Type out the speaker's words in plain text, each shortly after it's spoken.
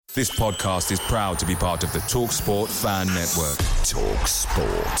This podcast is proud to be part of the TalkSport Fan Network.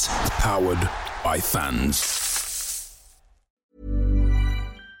 TalkSport. Powered by fans.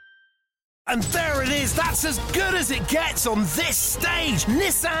 And there it is, that's as good as it gets on this stage.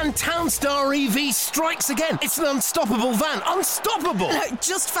 Nissan Townstar EV strikes again. It's an unstoppable van, unstoppable.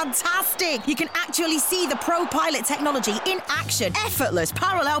 Just fantastic. You can actually see the ProPilot technology in action. Effortless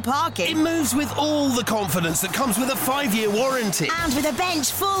parallel parking. It moves with all the confidence that comes with a 5-year warranty. And with a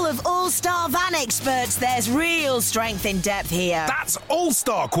bench full of all-star van experts, there's real strength in depth here. That's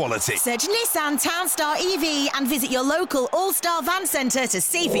all-star quality. Search Nissan Townstar EV and visit your local all-star van centre to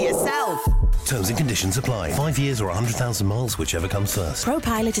see for yourself. Terms and conditions apply. 5 years or 100,000 miles, whichever comes first.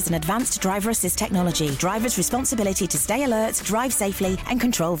 ProPilot is an advanced driver assist technology. Driver's responsibility to stay alert, drive safely, and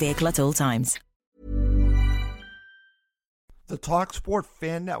control vehicle at all times. The TalkSport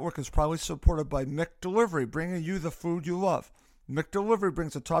Fan Network is proudly supported by McDelivery, bringing you the food you love. McDelivery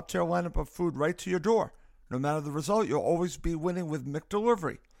brings a top-tier lineup of food right to your door. No matter the result, you'll always be winning with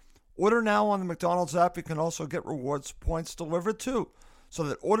McDelivery. Order now on the McDonald's app. You can also get rewards points delivered too, so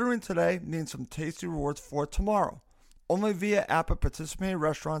that ordering today means some tasty rewards for tomorrow. Only via app at participating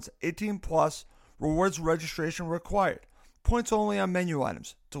restaurants. 18 plus. Rewards registration required. Points only on menu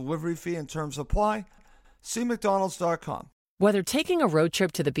items. Delivery fee and terms apply. See McDonald's.com. Whether taking a road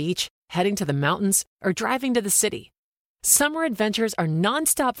trip to the beach, heading to the mountains, or driving to the city, summer adventures are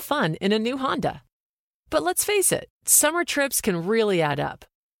nonstop fun in a new Honda. But let's face it, summer trips can really add up.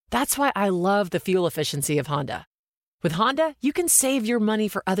 That's why I love the fuel efficiency of Honda. With Honda, you can save your money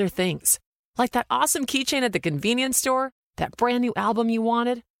for other things, like that awesome keychain at the convenience store, that brand new album you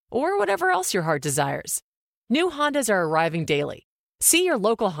wanted, or whatever else your heart desires. New Hondas are arriving daily. See your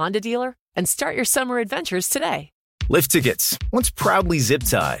local Honda dealer and start your summer adventures today. Lift tickets, once proudly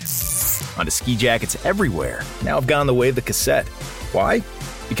zip-tied. Honda ski jackets everywhere, now have gone the way of the cassette. Why?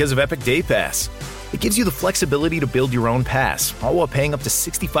 Because of Epic Day Pass. It gives you the flexibility to build your own pass, all while paying up to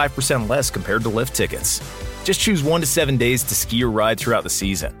 65% less compared to lift tickets. Just choose 1 to 7 days to ski or ride throughout the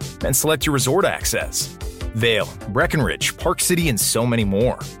season, then select your resort access. Vail, Breckenridge, Park City, and so many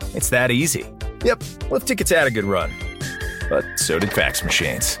more. It's that easy. Yep, lift tickets had a good run. But so did fax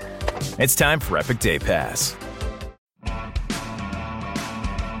machines. It's time for Epic Day Pass.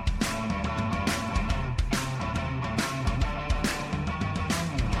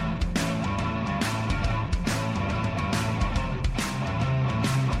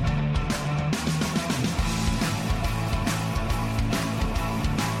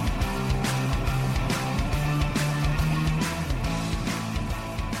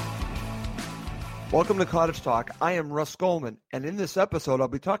 Welcome to Cottage Talk. I am Russ Goldman, and in this episode, I'll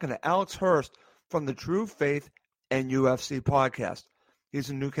be talking to Alex Hurst from the True Faith and UFC podcast. He's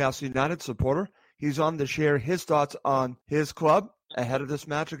a Newcastle United supporter. He's on to share his thoughts on his club ahead of this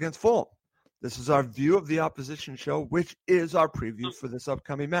match against Fulham. This is our View of the Opposition show, which is our preview for this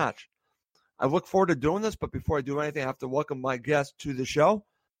upcoming match. I look forward to doing this, but before I do anything, I have to welcome my guest to the show.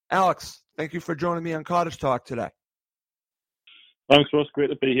 Alex, thank you for joining me on Cottage Talk today. Thanks, Russ. Great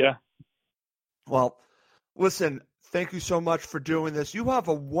to be here. Well, listen, thank you so much for doing this. You have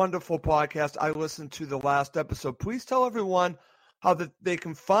a wonderful podcast. I listened to the last episode. Please tell everyone how they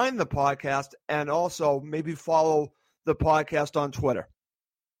can find the podcast and also maybe follow the podcast on Twitter.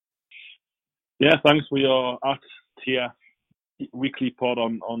 Yeah, thanks. We are at TF Weekly Pod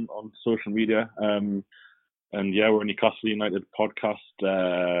on social media. And yeah, we're a Newcastle United podcast.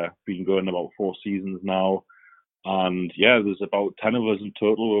 Been going about 4 seasons now. And yeah, there's about 10 of us in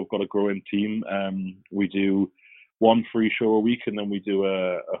total. We've got a growing team. We do 1 free show a week, and then we do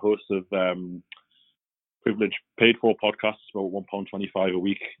a host of privilege paid for podcasts, about £1.25 a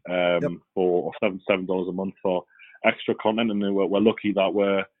week for $7 a month for extra content. And we're lucky that we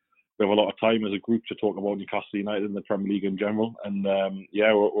have a lot of time as a group to talk about Newcastle United and the Premier League in general. And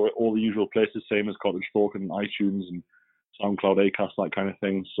yeah, we're all the usual places, same as Cottage Talk and iTunes and SoundCloud, Acast, that kind of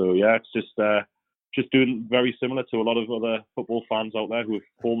thing. So yeah, it's just doing very similar to a lot of other football fans out there who have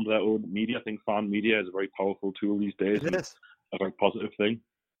formed their own media. I think fan media is a very powerful tool these days. It is a very positive thing.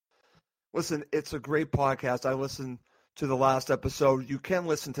 Listen, it's a great podcast. I listened to the last episode. You can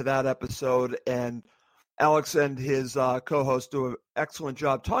listen to that episode, and Alex and his co-host do an excellent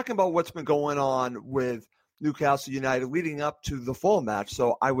job talking about what's been going on with Newcastle United leading up to the Fulham match.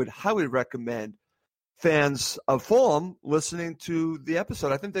 So I would highly recommend fans of Fulham listening to the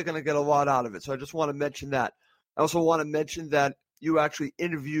episode. I think they're going to get a lot out of it. So I just want to mention that. I also want to mention that you actually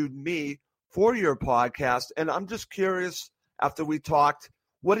interviewed me for your podcast. And I'm just curious, after we talked,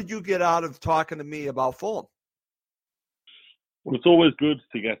 what did you get out of talking to me about Fulham? Well, it's always good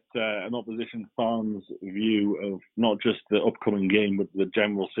to get an opposition fan's view of not just the upcoming game, but the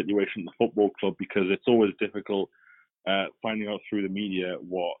general situation at the football club, because it's always difficult finding out through the media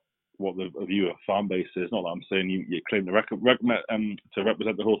what the view of fan base is. Not that I'm saying you claim to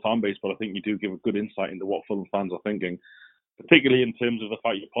represent the whole fan base, but I think you do give a good insight into what Fulham fans are thinking, particularly in terms of the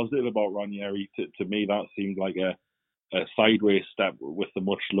fact you're positive about Ranieri. To me, that seemed like a sideways step with the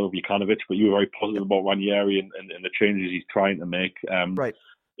much love Jukanovic, but you were very positive about Ranieri and the changes he's trying to make. Right.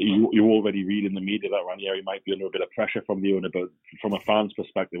 You already read in the media that Ranieri might be under a bit of pressure from the owner, but from a fan's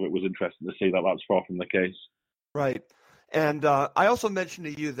perspective, it was interesting to see that that's far from the case. Right. And I also mentioned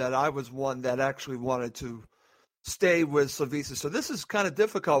to you that I was one that actually wanted to stay with Slavisa. So this is kind of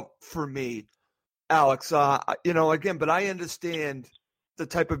difficult for me, Alex. Again, but I understand the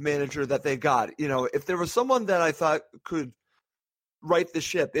type of manager that they got. If there was someone that I thought could right the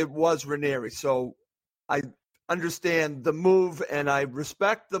ship, it was Ranieri. So I understand the move and I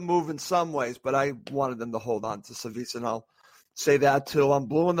respect the move in some ways, but I wanted them to hold on to Slavisa, and I'll say that till I'm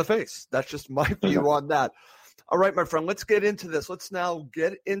blue in the face. That's just my view on that. All right, my friend, let's get into this. Let's now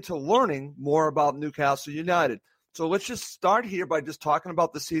get into learning more about Newcastle United. So let's just start here by just talking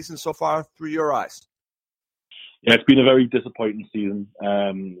about the season so far through your eyes. Yeah, it's been a very disappointing season.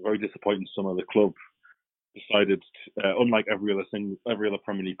 Very disappointing summer. The club decided, unlike every other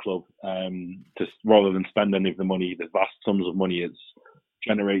Premier League club, rather than spend any of the money, the vast sums of money it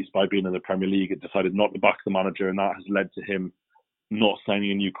generates by being in the Premier League, it decided not to back the manager, and that has led to him not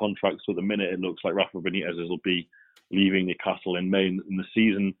signing a new contract. So at the minute, it looks like Rafa Benitez will be leaving Newcastle in May. And the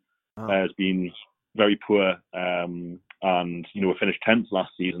season has been very poor. And, we finished 10th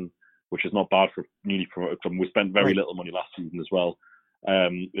last season, which is not bad for newly promoted club. We spent very little money last season as well.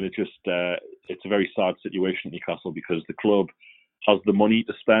 And it's a very sad situation at Newcastle because the club has the money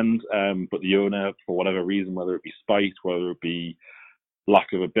to spend, but the owner, for whatever reason, whether it be spite, whether it be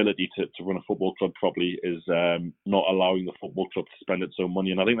lack of ability to run a football club properly, is not allowing the football club to spend its own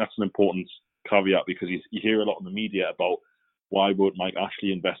money. And I think that's an important caveat, because you hear a lot in the media about why would Mike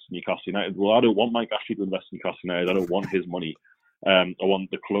Ashley invest in Newcastle United? Well, I don't want Mike Ashley to invest in Newcastle United. I don't want his money. I want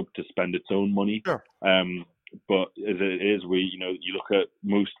the club to spend its own money. Sure. But as it is, you look at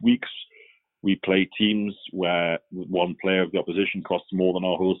most weeks, we play teams where one player of the opposition costs more than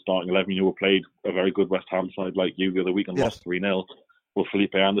our whole starting 11. We played a very good West Ham side like you the other week and lost 3-0. Well,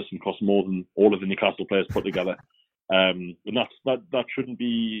 Felipe Anderson costs more than all of the Newcastle players put together. And that shouldn't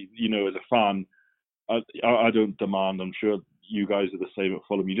be, as a fan, I don't demand, I'm sure you guys are the same at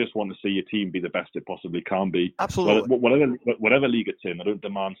Fulham, you just want to see your team be the best it possibly can be. Absolutely. Whatever league it's in, I don't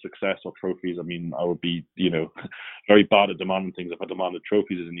demand success or trophies. I mean, I would be, very bad at demanding things if I demanded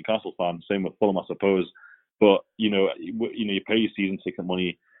trophies as a Newcastle fan. Same with Fulham, I suppose. But, you pay your season ticket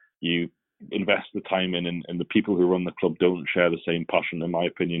money, you invest the time in, and the people who run the club don't share the same passion, in my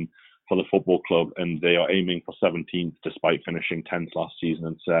opinion, for the football club, and they are aiming for 17th despite finishing 10th last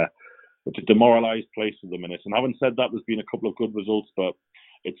season. It's a demoralised place at the minute. And having said that, there's been a couple of good results, but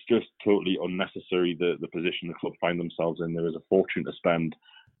it's just totally unnecessary, the position the club find themselves in. There is a fortune to spend,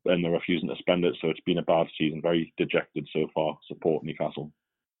 and they're refusing to spend it, so it's been a bad season. Very dejected so far. Support Newcastle.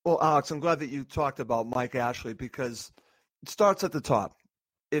 Well, Alex, I'm glad that you talked about Mike Ashley, because it starts at the top.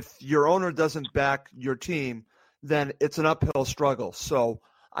 If your owner doesn't back your team, then it's an uphill struggle. So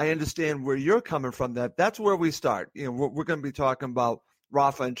I understand where you're coming from. That's where we start. We're going to be talking about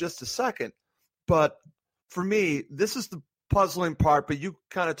Rafa in just a second. But for me, this is the puzzling part, but you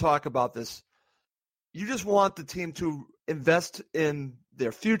kind of talk about this. You just want the team to invest in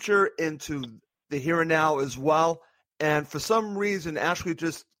their future, into the here and now as well. And for some reason, Ashley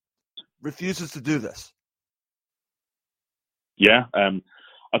just refuses to do this. Yeah,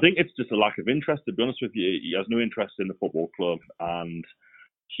 I think it's just a lack of interest, to be honest with you. He has no interest in the football club, and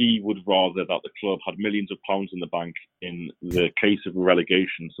he would rather that the club had millions of pounds in the bank in the case of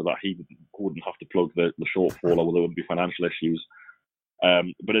relegation, so that he wouldn't have to plug the shortfall, or there wouldn't be financial issues.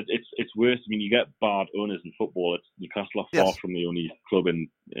 But it's worse. I mean, you get bad owners in football. Newcastle are far from the only club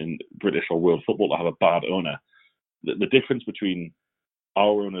in British or world football to have a bad owner. The difference between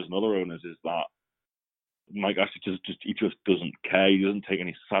our owners and other owners is that Mike actually he just doesn't care. He doesn't take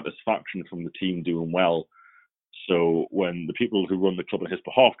any satisfaction from the team doing well. So when the people who run the club on his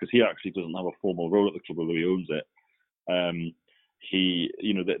behalf, because he actually doesn't have a formal role at the club, although he owns it,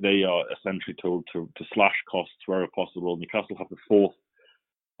 they are essentially told to slash costs wherever possible. Newcastle have the fourth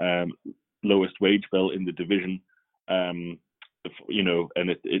lowest wage bill in the division, and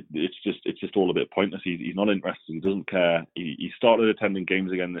it's just all a bit pointless. He's not interested. He doesn't care. He started attending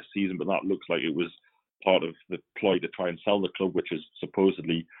games again this season, but that looks like it was part of the ploy to try and sell the club, which is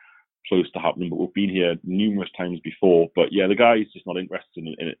supposedly close to happening, but we've been here numerous times before. But yeah, the guy is just not interested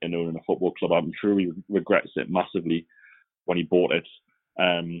in owning a football club. I'm sure he regrets it massively when he bought it.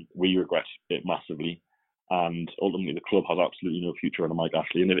 We regret it massively. And ultimately, the club has absolutely no future under Mike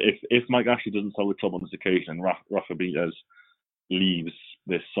Ashley. And if Mike Ashley doesn't sell the club on this occasion and Rafa Benitez leaves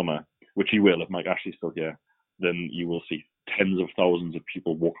this summer, which he will if Mike Ashley's still here, then you will see tens of thousands of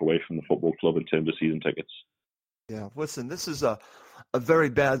people walk away from the football club in terms of season tickets. Yeah, listen, this is a very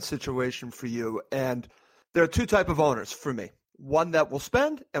bad situation for you. And there are two types of owners for me. One that will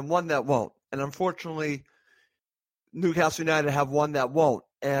spend and one that won't. And unfortunately, Newcastle United have one that won't.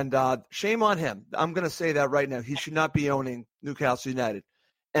 And shame on him. I'm going to say that right now. He should not be owning Newcastle United.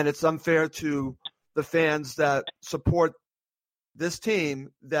 And it's unfair to the fans that support this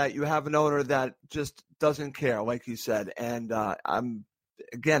team that you have an owner that just doesn't care, like you said. And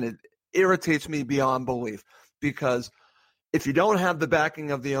it irritates me beyond belief, because if you don't have the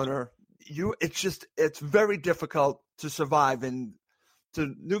backing of the owner, it's very difficult to survive. And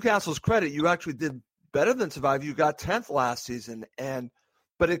to Newcastle's credit, you actually did better than survive. You got 10th last season,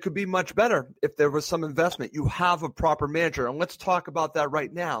 but it could be much better if there was some investment. You have a proper manager, and let's talk about that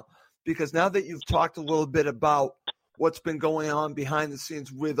right now, because now that you've talked a little bit about what's been going on behind the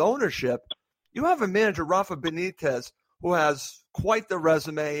scenes with ownership, you have a manager, Rafa Benitez, who has quite the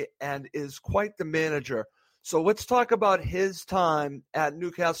resume and is quite the manager. So let's talk about his time at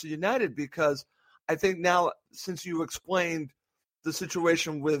Newcastle United, because I think now, since you explained the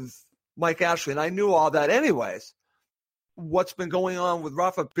situation with Mike Ashley, and I knew all that anyways, what's been going on with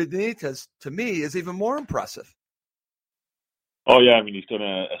Rafa Benitez, to me, is even more impressive. Oh, yeah. I mean, he's done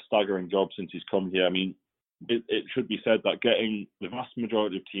a staggering job since he's come here. I mean, it should be said that getting the vast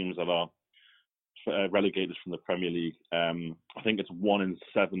majority of teams that are relegated from the Premier League, I think it's 1 in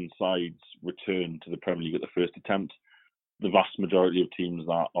 7 sides return to the Premier League at the first attempt. The vast majority of teams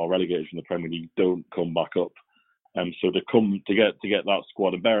that are relegated from the Premier League don't come back up. So to get that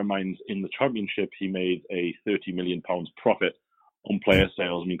squad, and bear in mind, in the Championship, he made a £30 million profit on player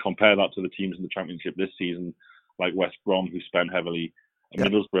sales. I mean, compare that to the teams in the Championship this season, like West Brom, who spent heavily,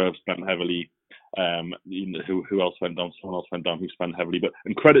 Middlesbrough have spent heavily. Who else went down? Someone else went down who spent heavily.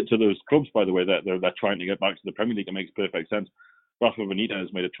 And credit to those clubs, by the way, that they're trying to get back to the Premier League. It makes perfect sense. Rafa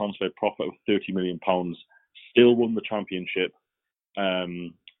Benitez made a transfer profit of £30 million, still won the Championship,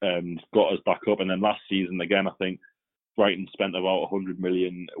 and got us back up. And then last season, again, I think Brighton spent about 100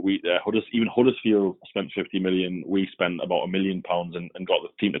 million. Even Huddersfield spent 50 million. We spent about £1 million and got the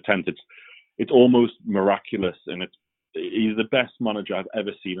team to 10th. It's almost miraculous, and he's the best manager I've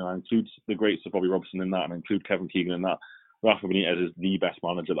ever seen, and I include the great Sir Bobby Robson in that, and I include Kevin Keegan in that. Rafa Benitez is the best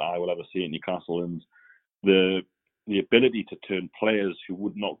manager that I will ever see at Newcastle, and the ability to turn players who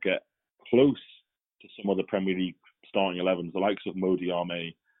would not get close to some of the Premier League starting 11s, the likes of Mo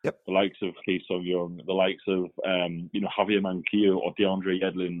Diarmé, the likes of Lee Sung Young, the likes of Javier Manquillo or DeAndre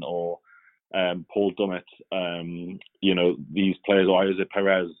Yedlin or Paul Dummett, these players, or Isaac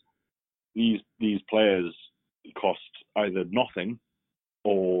Perez, these players cost either nothing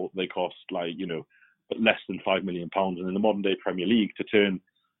or they cost less than £5 million. And in the modern day Premier League, to turn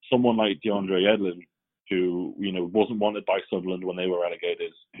someone like DeAndre Yedlin, who wasn't wanted by Sunderland when they were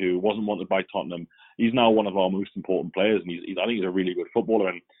relegated, who wasn't wanted by Tottenham, he's now one of our most important players, and I think he's a really good footballer.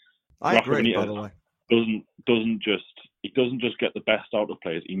 And I Rafa agree, Benitez by the way. doesn't just get the best out of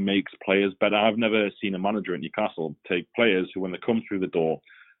players. He makes players better. I've never seen a manager at Newcastle take players who, when they come through the door,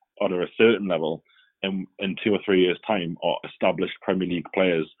 are at a certain level, and in 2 or 3 years' time, are established Premier League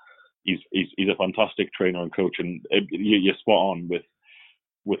players. He's a fantastic trainer and coach, and you're spot on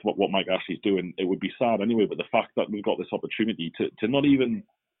with what Mike Ashley's doing. It would be sad anyway, but the fact that we've got this opportunity to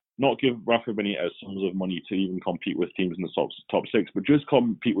not give Rafa Benitez sums of money to even compete with teams in the top 6, but just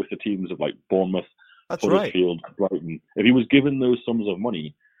compete with the teams of like Bournemouth, Huddersfield, Brighton. If he was given those sums of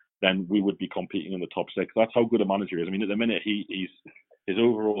money, then we would be competing in the top 6. That's how good a manager he is. I mean, at the minute, his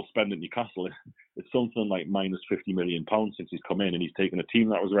overall spend at Newcastle, it's something like minus £50 million since he's come in, and he's taken a team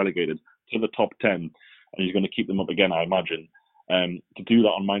that was relegated to the top 10, and he's going to keep them up again, I imagine. To do that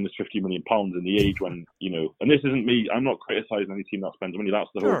on minus £50 million in the age when, and this isn't me, I'm not criticising any team that spends money. That's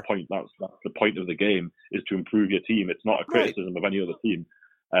the whole point. That's the point of the game, is to improve your team. It's not a criticism of any other team.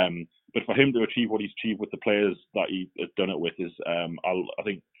 But for him to achieve what he's achieved with the players that he has done it with is, I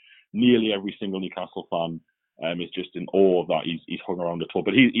think nearly every single Newcastle fan is just in awe of that. He's hung around the club.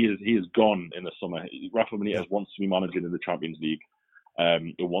 But he is gone in the summer. Rafa Benitez wants to be managing in the Champions League.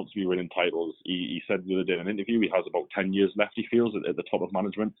 He wants to be winning titles. He said the other day in an interview he has about 10 years left, he feels, at the top of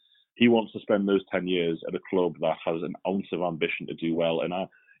management. He wants to spend those 10 years at a club that has an ounce of ambition to do well. And I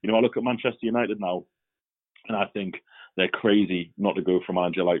look at Manchester United now, and I think they're crazy not to go for a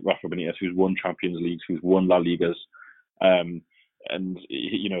manager like Rafa Benitez, who's won Champions Leagues, who's won La Ligas. And,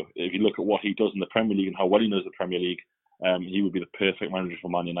 you know, if you look at what he does in the Premier League and how well he knows the Premier League, he would be the perfect manager for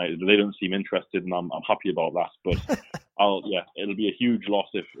Man United. They don't seem interested, and I'm happy about that. But it'll be a huge loss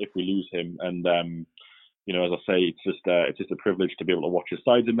if we lose him. And you know, as I say, it's just a privilege to be able to watch his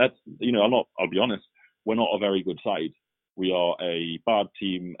sides. And that's, you know, I'll be honest, we're not a very good side. We are a bad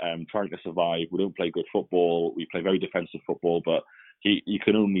team trying to survive. We don't play good football. We play very defensive football. But he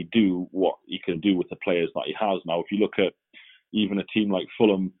can only do what he can do with the players that he has. Now, if you look at even a team like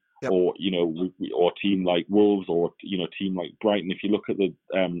Fulham, yep, or, you know, or a team like Wolves, or, you know, a team like Brighton, if you look at the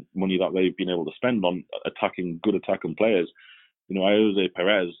money that they've been able to spend on good attacking players, you know, Jose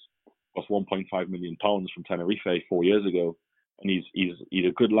Perez cost £1.5 million from Tenerife 4 years ago, and he's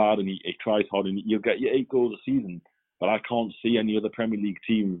a good lad, and he tries hard, and you'll get your 8 goals a season. But I can't see any other Premier League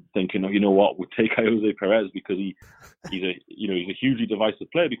team thinking, oh, you know what, we'll take Jose Perez because he's a hugely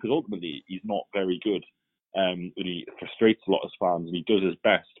divisive player, because ultimately he's not very good. And he frustrates a lot of fans, and he does his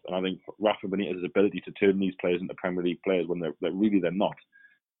best. And I think Rafa Benitez's ability to turn these players into Premier League players when they're not,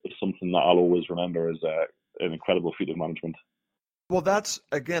 is something that I'll always remember as an incredible feat of management. Well, that's,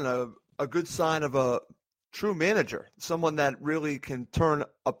 again, a good sign of a true manager, someone that really can turn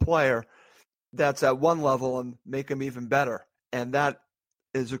a player that's at one level and make him even better. And that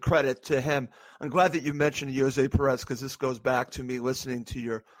is a credit to him. I'm glad that you mentioned Jose Perez, because this goes back to me listening to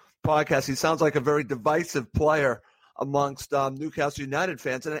your podcast. He sounds like a very divisive player amongst Newcastle United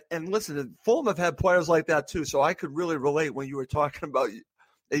fans. And listen, Fulham have had players like that too, so I could really relate when you were talking about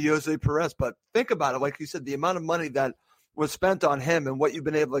Jose Perez. But think about it, like you said, the amount of money that was spent on him and what you've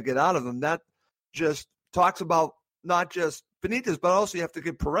been able to get out of him, that just talks about not just Benitez, but also you have to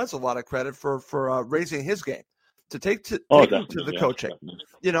give Perez a lot of credit for raising his game, to take him to the coaching. Definitely.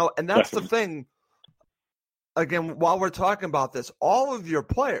 You know, and that's the thing. Again, while we're talking about this, all of your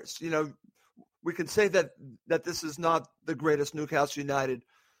players, you know, we can say that this is not the greatest Newcastle United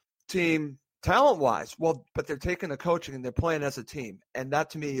team talent-wise. Well, but they're taking the coaching and they're playing as a team. And that,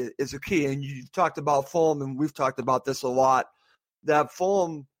 to me, is a key. And you've talked about Fulham, and we've talked about this a lot, that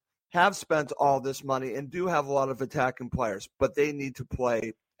Fulham have spent all this money and do have a lot of attacking players, but they need to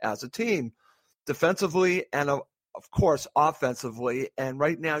play as a team, defensively and, of course, offensively. And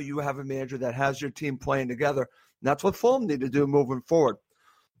right now you have a manager that has your team playing together. And that's what Fulham need to do moving forward.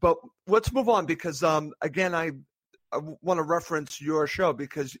 But let's move on, because, again, I want to reference your show,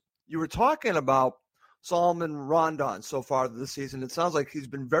 because you were talking about Salomon Rondon so far this season. It sounds like he's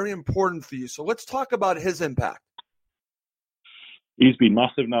been very important for you. So let's talk about his impact. He's been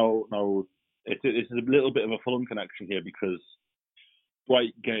massive now. It's a little bit of a Fulham connection here, because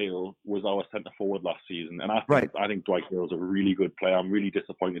Dwight Gale was our centre forward last season, and I think Dwight Gale's a really good player. I'm really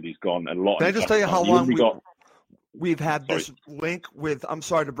disappointed he's gone. And can I just tell you how long we've had this link with? I'm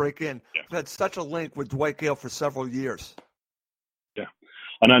sorry to break in. Yeah. We've had such a link with Dwight Gale for several years. Yeah,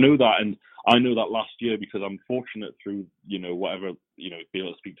 and I know that last year, because I'm fortunate through, you know, whatever, you know, being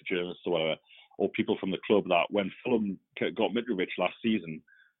able to speak to journalists or whatever, or people from the club, that when Fulham got Mitrovic last season,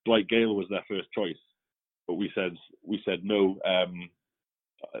 Dwight Gale was their first choice. But we said no.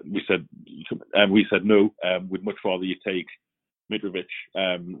 We said no. We'd much rather you take Mitrovic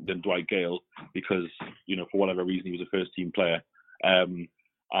than Dwight Gale, because, you know, for whatever reason, he was a first team player. And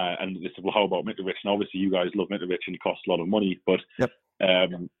they said, well, how about Mitrovic? And obviously you guys love Mitrovic and he costs a lot of money, but yep.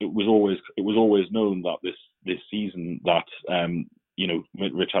 It was always known that this season that you know,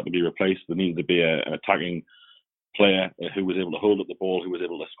 Mitrovic had to be replaced. There needed to be an attacking player who was able to hold up the ball, who was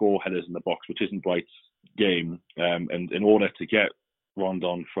able to score headers in the box, which isn't Dwight's game. And in order to get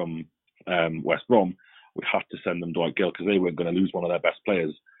Rondon from West Brom, we had to send them Dwight Gale, because they weren't going to lose one of their best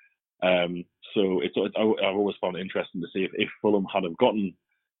players. So I've always found it interesting to see if Fulham had have gotten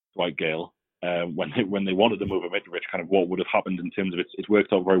Dwight Gale when they wanted to move Mitrovic, kind of what would have happened in terms of it's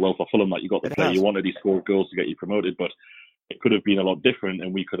worked out very well for Fulham that you got the player you wanted. He scored goals to get you promoted, but it could have been a lot different,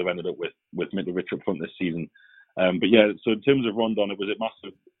 and we could have ended up with Mitrovic up front this season. But yeah, so in terms of Rondon, it was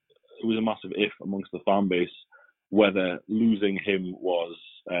a massive if amongst the fan base, whether losing him was,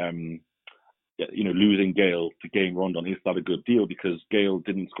 losing Gale to gain Rondon. Is that a good deal? Because Gale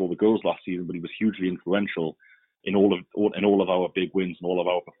didn't score the goals last season, but he was hugely influential in all of our big wins and all of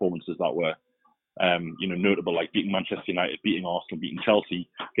our performances that were, notable, like beating Manchester United, beating Arsenal, beating Chelsea.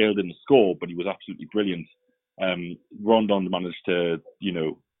 Gale didn't score, but he was absolutely brilliant. Rondon managed to,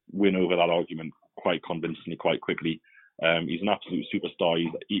 win over that argument quite convincingly, quite quickly. He's an absolute superstar.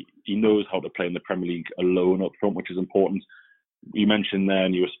 He knows how to play in the Premier League alone up front, which is important. You mentioned there,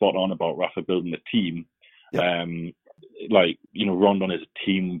 and you were spot on about Rafa building the team. Yep. Rondon is a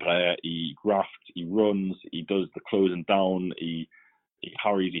team player. He grafts, he runs, he does the closing down, he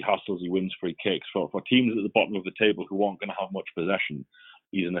harries, he hustles, he wins free kicks. For teams at the bottom of the table who aren't going to have much possession,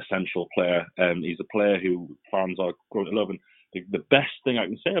 he's an essential player. He's a player who fans are growing to love. And the best thing I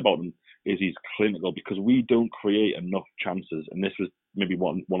can say about him is he's clinical, because we don't create enough chances. And this was maybe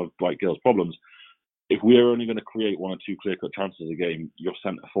one of Dwight Gale's problems. If we're only going to create one or two clear-cut chances a game, your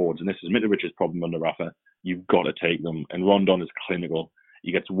centre forwards, and this is Mitrovic's problem under Rafa, you've got to take them. And Rondon is clinical.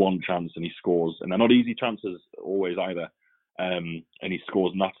 He gets one chance and he scores. And they're not easy chances always either. And he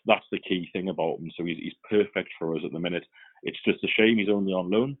scores, and that's the key thing about him. So he's perfect for us at the minute. It's just a shame he's only on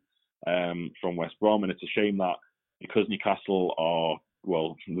loan from West Brom, and it's a shame that because Newcastle are,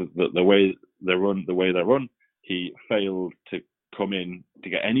 well, the way they run, he failed to come in to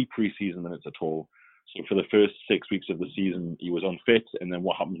get any pre-season minutes at all. So for the first 6 weeks of the season, he was unfit, and then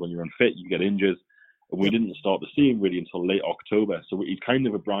what happens when you're unfit? You get injured, and we didn't start to see him really until late October. So he's kind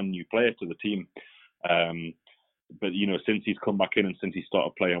of a brand new player to the team. But since he's come back in and since he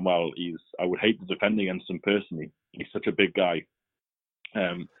started playing well, I would hate to defend against him personally. He's such a big guy.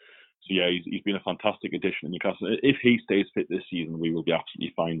 He's been a fantastic addition to Newcastle. If he stays fit this season, we will be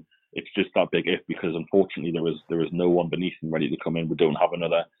absolutely fine. It's just that big if, because unfortunately there is no one beneath him ready to come in. We don't have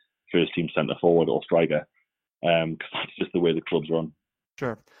another first team centre forward or striker, because that's just the way the club's run.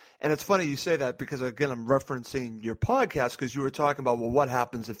 Sure. And it's funny you say that, because again, I'm referencing your podcast, because you were talking about, well, what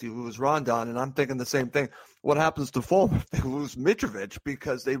happens if you lose Rondon? And I'm thinking the same thing. What happens to Fulham if they lose Mitrovic?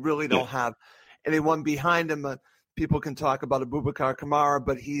 Because they really don't have anyone behind him. People can talk about Abubakar Kamara,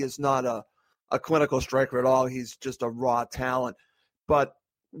 but he is not a clinical striker at all. He's just a raw talent. But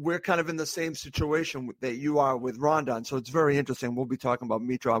we're kind of in the same situation that you are with Rondon. So it's very interesting. We'll be talking about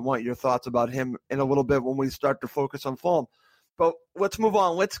Mitro. I want your thoughts about him in a little bit when we start to focus on Fulham. But let's move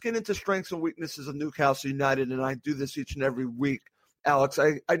on. Let's get into strengths and weaknesses of Newcastle United, and I do this each and every week. Alex,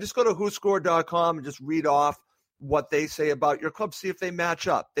 I just go to whoscored.com and just read off what they say about your club, see if they match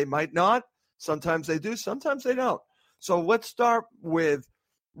up. They might not. Sometimes they do. Sometimes they don't. So let's start with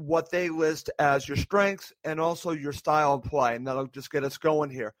what they list as your strengths and also your style of play, and that'll just get us going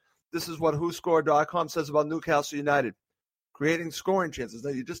here. This is what whoscored.com says about Newcastle United. Creating scoring chances.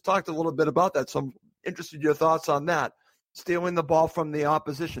 Now, you just talked a little bit about that, so I'm interested in your thoughts on that. Stealing the ball from the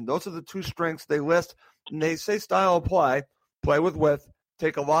opposition. Those are the two strengths they list. And they say style of play with width,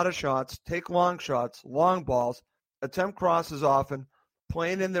 take a lot of shots, take long shots, long balls, attempt crosses often,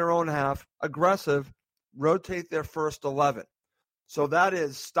 playing in their own half, aggressive, rotate their first 11. So that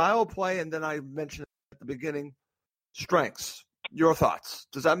is style of play, and then I mentioned at the beginning, strengths. Your thoughts?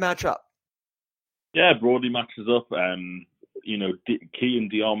 Does that match up? Yeah, broadly matches up. Key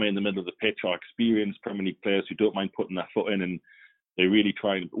and Diarmé in the middle of the pitch are experienced Premier League players who don't mind putting their foot in, and they really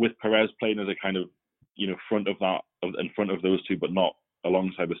try. With Perez playing as a kind of, in front of those two, but not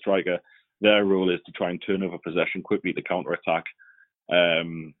alongside the striker, their role is to try and turn over possession quickly to counter attack.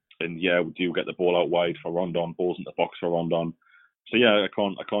 We do get the ball out wide for Rondon, balls in the box for Rondon. So I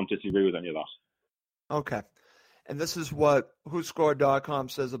can't disagree with any of that. Okay. And this is what whoscored.com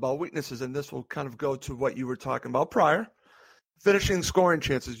says about weaknesses, and this will kind of go to what you were talking about prior. Finishing scoring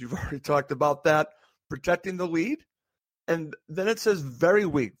chances, you've already talked about that. Protecting the lead. And then it says very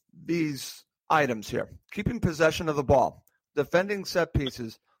weak, these items here. Keeping possession of the ball, defending set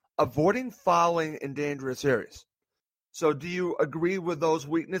pieces, avoiding fouling in dangerous areas. So do you agree with those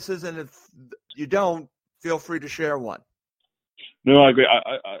weaknesses? And if you don't, feel free to share one. No, I agree.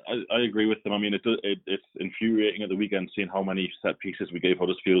 I agree with them. I mean, it's infuriating at the weekend seeing how many set pieces we gave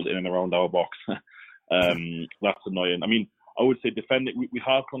Huddersfield in and around our box. That's annoying. I mean, I would say defending. We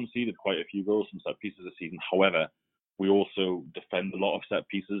have conceded quite a few goals from set pieces this season. However, we also defend a lot of set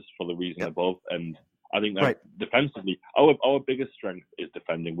pieces for the reason above. And I think that defensively, our biggest strength is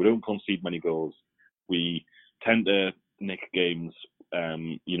defending. We don't concede many goals. We tend to nick games.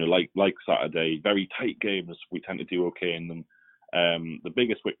 Like Saturday, very tight games. We tend to do okay in them. The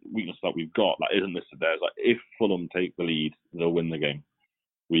biggest weakness that we've got that isn't listed there is that if Fulham take the lead, they'll win the game.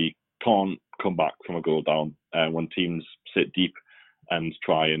 We can't come back from a goal down. When teams sit deep and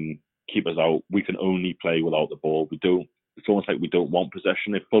try and keep us out, we can only play without the ball. It's almost like we don't want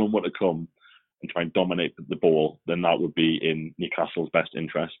possession. If Fulham were to come and try and dominate the ball, then that would be in Newcastle's best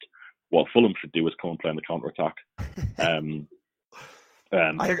interest. What Fulham should do is come and play on the counter-attack.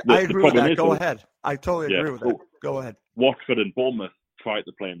 I agree with that. Go ahead. I totally agree with that. Go ahead. Watford and Bournemouth try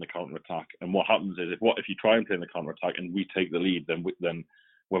to play in the counter-attack, and what happens is if you try and play in the counter-attack and we take the lead, then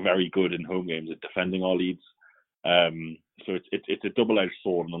we're very good in home games at defending our leads. So it's a double-edged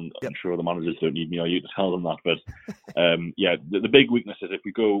sword, and I'm sure the managers don't need me or you to tell them that. But the big weakness is if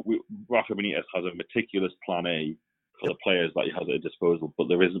we go, Rafa Benitez has a meticulous plan A for the players that he has at his disposal. But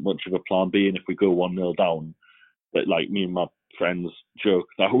there isn't much of a plan B, and if we go 1-0 down, that like me and my friends joke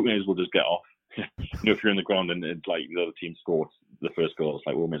that we may as well just get off. If you're in the ground and it's like the other team scores the first goal, it's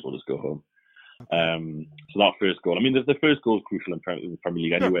like we may as well just go home. So that first goal, I mean, the first goal is crucial in the Premier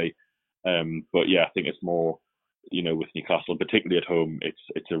League anyway. But yeah, I think it's more, with Newcastle, particularly at home,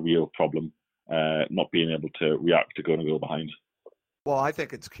 it's a real problem not being able to react to going a goal behind. Well, I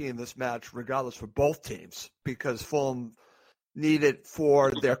think it's key in this match, regardless for both teams, because Fulham need it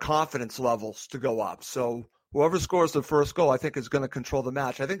for their confidence levels to go up. So whoever scores the first goal, I think, is going to control the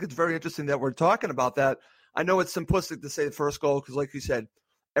match. I think it's very interesting that we're talking about that. I know it's simplistic to say the first goal because, like you said,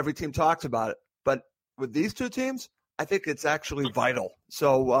 every team talks about it. But with these two teams, I think it's actually vital.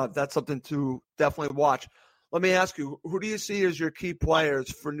 So that's something to definitely watch. Let me ask you, who do you see as your key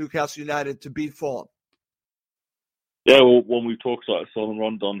players for Newcastle United to beat Fulham? Yeah, well, when we talked about Solomon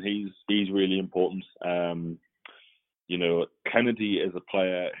Rondon, he's really important. Kennedy is a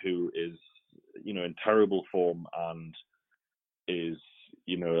player who is, in terrible form and is,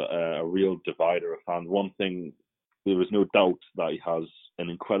 a real divider of fans. One thing, there is no doubt that he has an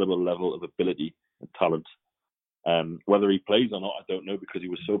incredible level of ability and talent. Whether he plays or not, I don't know, because he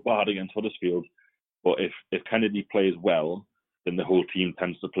was so bad against Huddersfield. But if Kennedy plays well, then the whole team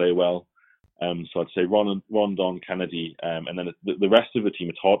tends to play well. So I'd say Rondon, Kennedy, and then the rest of the team,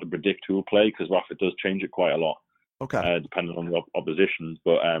 it's hard to predict who will play because Rafa does change it quite a lot. Okay. Depending on the opposition.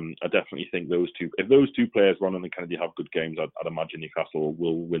 But I definitely think if those two players, Rondon and Kennedy, have good games, I'd imagine Newcastle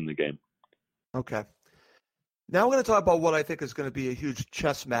will win the game. Okay. Now we're going to talk about what I think is going to be a huge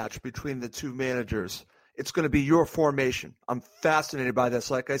chess match between the two managers. It's going to be your formation. I'm fascinated by this.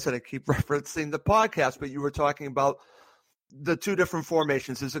 Like I said, I keep referencing the podcast, but you were talking about the two different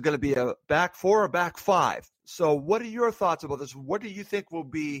formations. Is it going to be a back four or back five? So what are your thoughts about this? What do you think will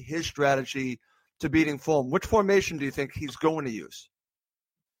be his strategy to beating Fulham? Which formation do you think he's going to use?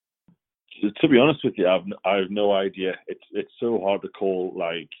 To be honest with you, I have no idea. It's so hard to call.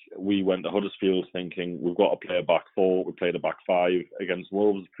 Like, we went to Huddersfield thinking we've got to play a back four. We played a back five against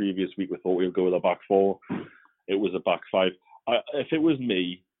Wolves the previous week. We thought we would go with a back four. It was a back five. If it was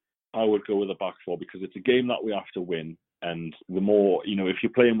me, I would go with a back four because it's a game that we have to win. And the more, if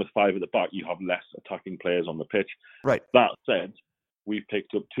you're playing with five at the back, you have less attacking players on the pitch. Right. That said, we've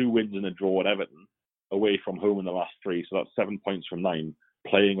picked up 2 wins and a draw at Everton away from home in the last 3. So that's 7 points from 9.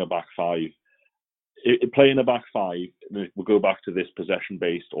 Playing a back five. Playing a back five, we'll go back to this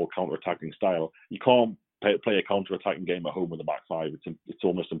possession-based or counter-attacking style. You can't play a counter-attacking game at home with a back five. It's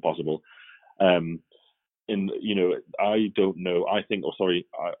almost impossible. I don't know.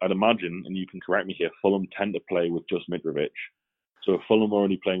 I'd imagine, and you can correct me here, Fulham tend to play with just Mitrovic. So if Fulham are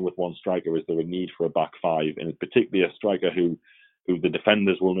only playing with one striker, is there a need for a back five? And particularly a striker who the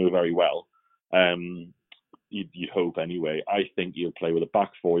defenders will know very well. You'd hope anyway. I think he'll play with a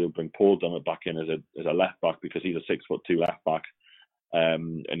back four. He'll bring Paul Dummett back in as a left back because he's a 6'2" left back,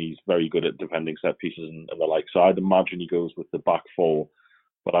 and he's very good at defending set pieces and the like. So I'd imagine he goes with the back four.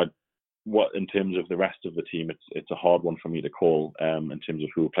 But in terms of the rest of the team, it's a hard one for me to call in terms of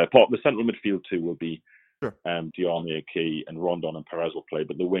who will play. The central midfield too will be Diarmi, Key, and Rondon and Perez will play.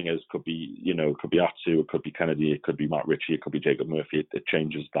 But the wingers could be Atsu, it could be Kennedy, it could be Matt Ritchie, it could be Jacob Murphy. It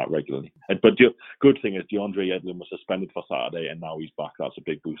changes that regularly. But the good thing is DeAndre Yedlin was suspended for Saturday, and now he's back. That's a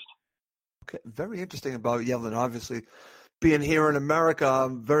big boost. Okay, very interesting about Yedlin. Obviously, being here in America,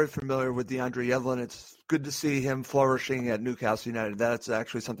 I'm very familiar with DeAndre Yedlin. It's good to see him flourishing at Newcastle United. That's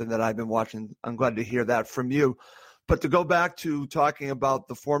actually something that I've been watching. I'm glad to hear that from you. But to go back to talking about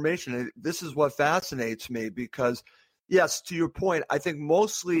the formation, this is what fascinates me because, yes, to your point, I think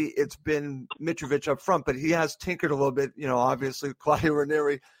mostly it's been Mitrovic up front, but he has tinkered a little bit. Obviously, Claudio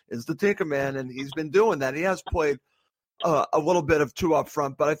Ranieri is the tinker man, and he's been doing that. He has played a little bit of 2 up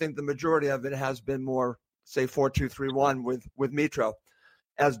front, but I think the majority of it has been more, say, 4-2-3-1 with Mitro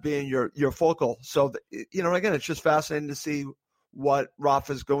as being your focal. So, again, it's just fascinating to see what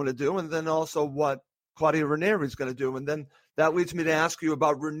Rafa's going to do and then also what Claudio Ranieri is going to do. And then that leads me to ask you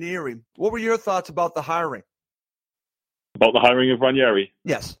about Ranieri. What were your thoughts about the hiring? About the hiring of Ranieri?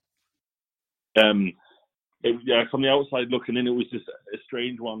 Yes. From the outside looking in, it was just a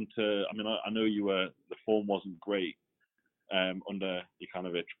strange one I know the form wasn't great under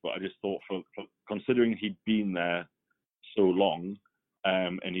Jokanovic, but I just thought for considering he'd been there so long,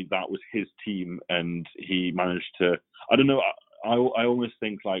 and that was his team, and he managed to, I don't know, I almost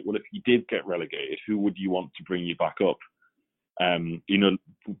think like, well, if you did get relegated, who would you want to bring you back up?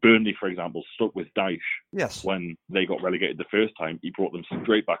 Burnley, for example, stuck with Dyche. Yes. When they got relegated the first time, he brought them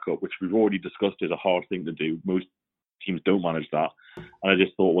straight back up, which we've already discussed is a hard thing to do. Most teams don't manage that. And I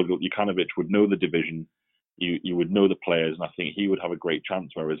just thought, well, Jokanovic would know the division. you would know the players, and I think he would have a great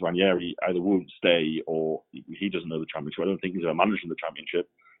chance. Whereas Ranieri either won't stay or he doesn't know the Championship. I don't think he's ever managed in the Championship.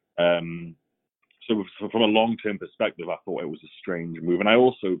 So from a long-term perspective, I thought it was a strange move. And I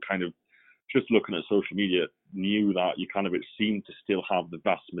also kind of, just looking at social media, knew that it seemed to still have the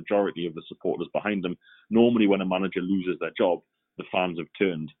vast majority of the supporters behind them. Normally, when a manager loses their job, the fans have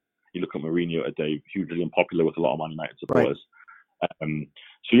turned. You look at Mourinho today, hugely unpopular with a lot of Man United supporters. Right.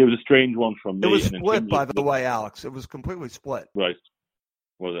 So it was a strange one from me. It was split, by the way, Alex. It was completely split. Right.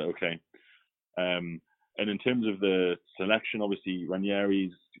 Was it? Okay. And in terms of the selection, obviously,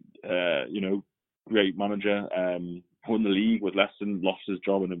 Ranieri's, great manager, won the league with Leicester, lost his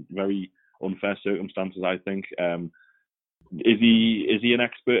job in a very unfair circumstances, I think. Is he an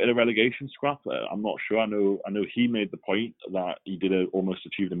expert at a relegation scrap? I'm not sure. I know he made the point that he almost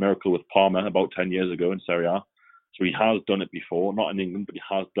achieved a miracle with Parma about 10 years ago in Serie A. So he has done it before, not in England, but he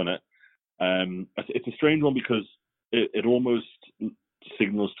has done it. It's a strange one because it almost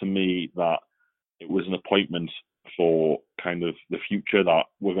signals to me that it was an appointment for kind of the future, that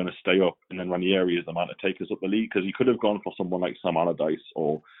we're going to stay up, and then Ranieri is the man to take us up the league, because he could have gone for someone like Sam Allardyce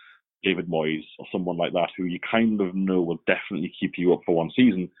or David Moyes or someone like that, who you kind of know will definitely keep you up for one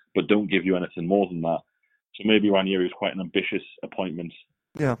season, but don't give you anything more than that. So maybe Ranieri is quite an ambitious appointment.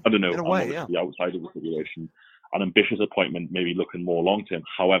 Yeah, I don't know. In a way, the outside of the situation, an ambitious appointment, maybe looking more long term.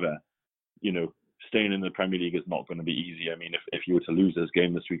 However, staying in the Premier League is not going to be easy. I mean, if you were to lose this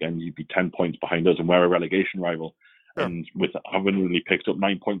game this weekend, you'd be 10 points behind us, and we're a relegation rival. Sure. And with having only picked up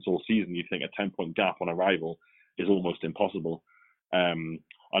 9 points all season, you think a 10-point gap on a rival is almost impossible. And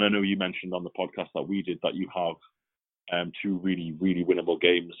I know you mentioned on the podcast that we did that you have two really, really winnable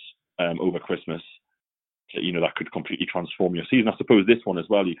games over Christmas. That could completely transform your season. I suppose this one as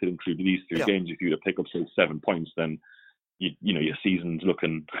well, you could include these three games. If you were to pick up, say, 7 points, then your season's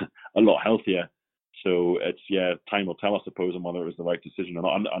looking a lot healthier. So it's, time will tell, I suppose, on whether it was the right decision or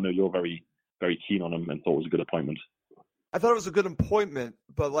not. I know you're very, very keen on him and thought it was a good appointment. I thought it was a good appointment,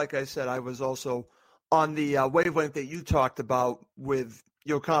 but like I said, I was also on the wavelength that you talked about with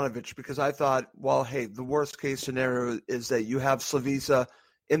Jokanovic, because I thought, well, hey, the worst case scenario is that you have Slavisa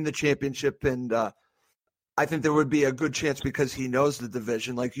in the Championship, and I think there would be a good chance, because he knows the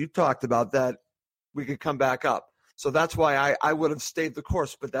division, like you talked about, that we could come back up. So that's why I would have stayed the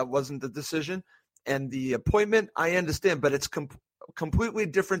course, but that wasn't the decision. And the appointment, I understand, but it's completely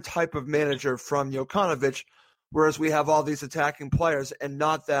different type of manager from Jokanovic, whereas we have all these attacking players, and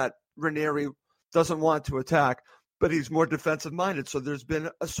not that Ranieri doesn't want to attack, but he's more defensive-minded. So there's been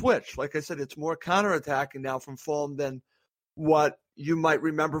a switch. Like I said, it's more counterattacking now from Fulham than what you might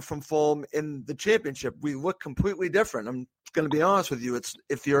remember from Fulham in the Championship. We look completely different. I'm going to be honest with you. It's,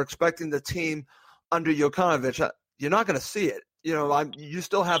 if you're expecting the team under Jokanovic, you're not going to see it. You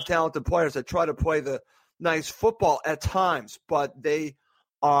still have talented players that try to play the nice football at times, but they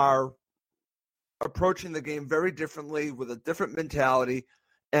are approaching the game very differently with a different mentality.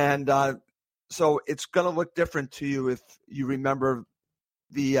 And so it's going to look different to you if you remember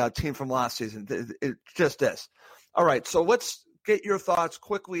the team from last season. It just is. All right, so let's get your thoughts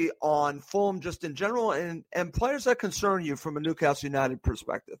quickly on Fulham just in general, and players that concern you from a Newcastle United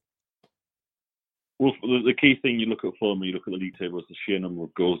perspective. Well, the key thing, you look at Fulham, you look at the league table, is the sheer number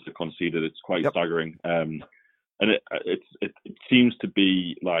of goals they conceded. It's quite staggering. And it seems to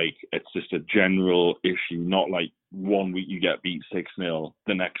be like it's just a general issue, not like one week you get beat 6-0,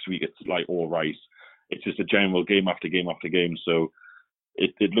 the next week it's like all right. It's just a general game after game after game. So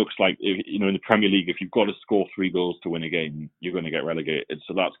it looks like, in the Premier League, if you've got to score 3 goals to win a game, you're going to get relegated.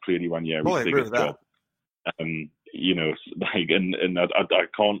 So that's clearly Ranieri's biggest job. And I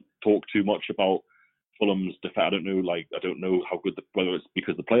can't talk too much about Fulham's defense. I don't know how good, whether it's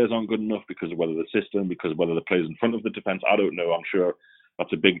because the players aren't good enough, because of whether the system, because of whether the players in front of the defense. I don't know. I'm sure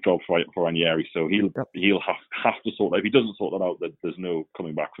that's a big job for Ranieri. So he'll have to sort that. If he doesn't sort that out, there's no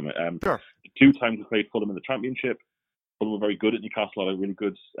coming back from it. Sure. 2 times we played Fulham in the Championship. Fulham were very good at Newcastle. Had a really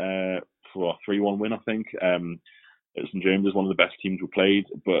good for a 3-1 win, I think. St James is one of the best teams we played.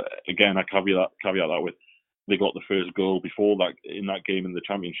 But again, I caveat that with, they got the first goal before that in that game in the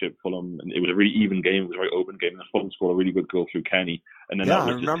Championship, Fulham, and it was a really even game. It was a very open game, and Fulham scored a really good goal through Kenny. And then that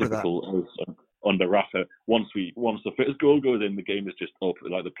was just typical under Rafa. Once the first goal goes in, the game is just up.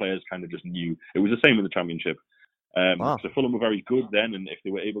 Like the players kind of just knew. It was the same in the Championship. So Fulham were very good then, and if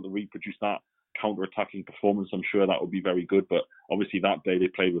they were able to reproduce that counter-attacking performance, I'm sure that would be very good. But obviously that day they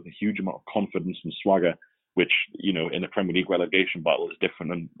played with a huge amount of confidence and swagger, which, in a Premier League relegation battle is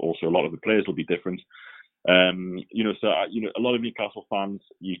different, and also a lot of the players will be different. A lot of Newcastle fans,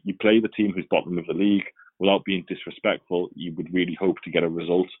 you play the team who's bottom of the league. Without being disrespectful, you would really hope to get a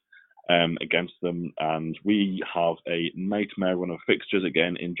result. against them, and we have a nightmare run of fixtures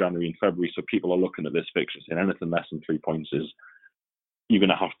again in January and February. So people are looking at this fixture saying anything less than 3 points is you're going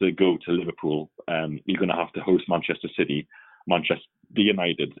to have to go to Liverpool. You're going to have to host Manchester City, Manchester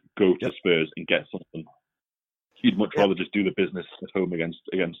United, go to Spurs and get something. You'd much rather just do the business at home against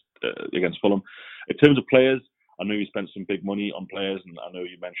Fulham. In terms of players, I know you spent some big money on players, and I know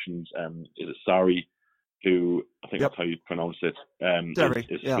you mentioned is it Sarri, who I think that's how you pronounce it.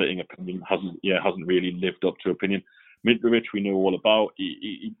 Is splitting opinion, hasn't really lived up to opinion. Mitrovic, we know all about.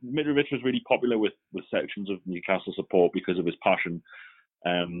 Mitrovic was really popular with sections of Newcastle support because of his passion,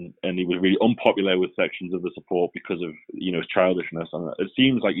 and he was really unpopular with sections of the support because of his childishness. And it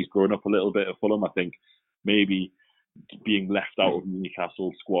seems like he's grown up a little bit at Fulham. I think maybe being left out of the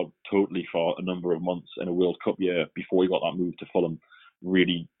Newcastle squad totally for a number of months in a World Cup year before he got that move to Fulham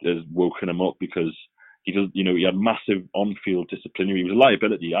really has woken him up, because he does, he had massive on-field disciplinary. He was a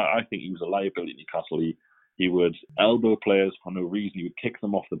liability. I think he was a liability at Newcastle. He would elbow players for no reason. He would kick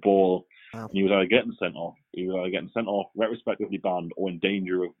them off the ball. Wow. And he was either getting sent off, retrospectively banned, or in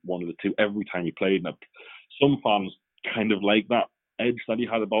danger of one of the two every time he played. And some fans kind of like that edge that he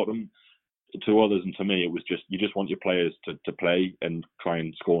had about him. To others, and to me, it was just, you just want your players to play and try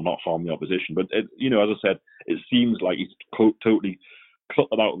and score, not harm the opposition. But, as I said, it seems like he's totally cut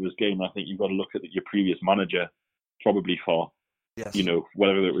that out of his game. I think you've got to look at your previous manager probably for,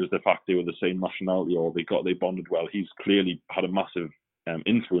 whether it was the fact they were the same nationality or they bonded well. He's clearly had a massive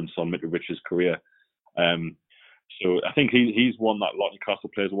influence on Mitrovic's career. So I think he's one that a lot of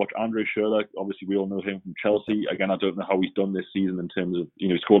Newcastle players watch. Andre Schürrle, obviously we all know him from Chelsea. Again, I don't know how he's done this season in terms of,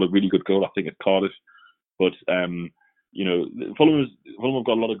 he scored a really good goal, I think, at Cardiff. But, Fulham have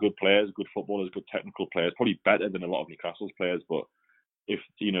got a lot of good players, good footballers, good technical players, probably better than a lot of Newcastle's players. But if,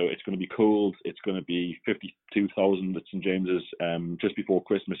 it's going to be cold, it's going to be 52,000 at St James's just before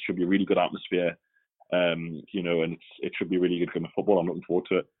Christmas. Should be a really good atmosphere, and it should be a really good game of football. I'm looking forward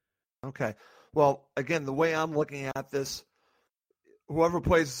to it. Okay. Well, again, the way I'm looking at this, whoever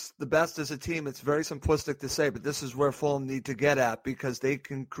plays the best as a team, it's very simplistic to say, but this is where Fulham need to get at, because they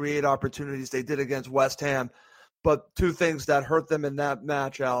can create opportunities. They did against West Ham. But two things that hurt them in that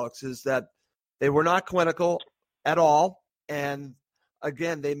match, Alex, is that they were not clinical at all. And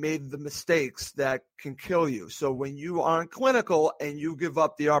again, they made the mistakes that can kill you. So when you aren't clinical and you give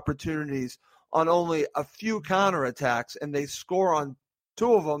up the opportunities on only a few counterattacks and they score on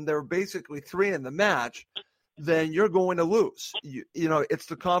two of them, there were basically three in the match, then you're going to lose. It's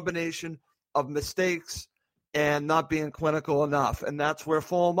the combination of mistakes and not being clinical enough. And that's where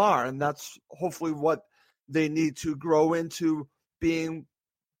Fulham are. And that's hopefully what they need to grow into, being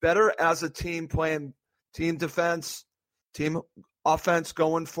better as a team, playing team defense, team offense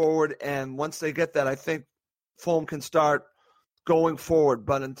going forward. And once they get that, I think Fulham can start going forward.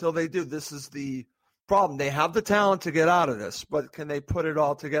 But until they do, this is the problem. They have the talent to get out of this, but can they put it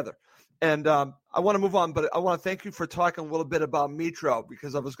all together? And I want to move on, but I want to thank you for talking a little bit about Mitro,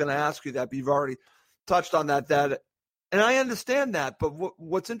 because I was going to ask you that, but you've already touched on that. And I understand that, but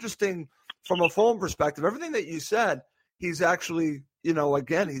what's interesting from a Fulham perspective, everything that you said, he's actually,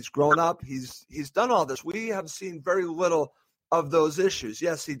 again, he's grown up. He's done all this. We have seen very little of those issues.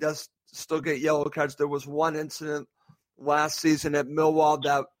 Yes, he does still get yellow cards. There was one incident last season at Millwall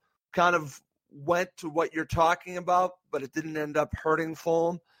that kind of went to what you're talking about, but it didn't end up hurting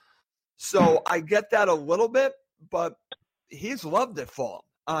Fulham. So I get that a little bit, but he's loved at Fulham.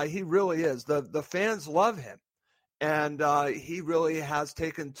 He really is. The fans love him, and he really has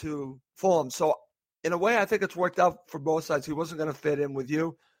taken to Fulham. So in a way, I think it's worked out for both sides. He wasn't going to fit in with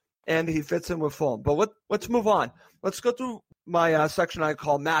you, and he fits in with Fulham. But let's move on. Let's go through my section I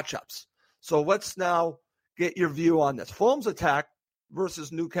call matchups. So let's now get your view on this. Fulham's attack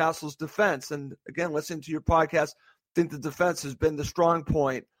versus Newcastle's defense. And again, listening to your podcast, I think the defense has been the strong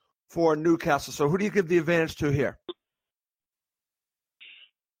point for Newcastle. So who do you give the advantage to here?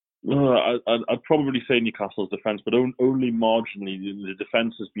 I'd probably say Newcastle's defence, but only marginally. The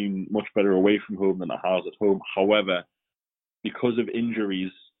defence has been much better away from home than it has at home. However, because of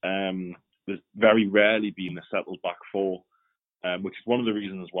injuries, there's very rarely been a settled back four, which is one of the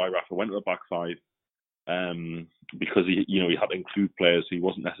reasons why Rafa went to a back five, because he had to include players who he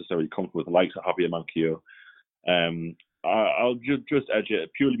wasn't necessarily comfortable with, the likes of Javier Manquillo. I'll just edge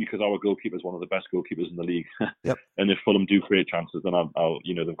it purely because our goalkeeper is one of the best goalkeepers in the league. Yep. And if Fulham do create chances, then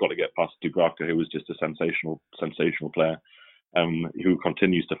they've got to get past Dubravka, who was just a sensational player, who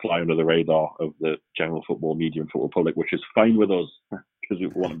continues to fly under the radar of the general football media and football public, which is fine with us because we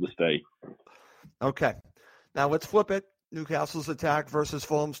want him to stay. Okay, now let's flip it. Newcastle's attack versus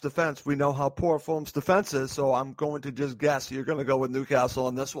Fulham's defense. We know how poor Fulham's defense is, so I'm going to just guess you're going to go with Newcastle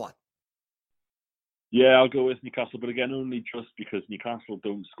on this one. Yeah, I'll go with Newcastle, but again, only just because Newcastle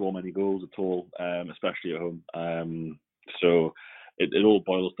don't score many goals at all, especially at home. So it all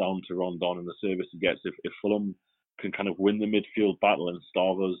boils down to Rondon and the service he gets. If Fulham can kind of win the midfield battle and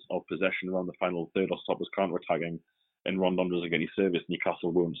starve us of possession around the final third or stop us counter-attacking, and Rondon doesn't get any service,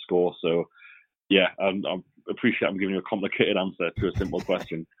 Newcastle won't score. So, yeah, I appreciate I'm giving you a complicated answer to a simple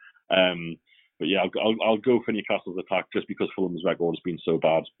question. But yeah, I'll go for Newcastle's attack just because Fulham's record has been so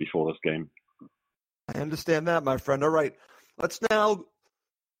bad before this game. I understand that, my friend. All right, let's now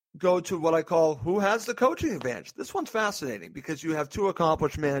go to what I call who has the coaching advantage. This one's fascinating because you have two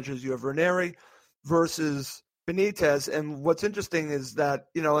accomplished managers. You have Ranieri versus Benitez. And what's interesting is that,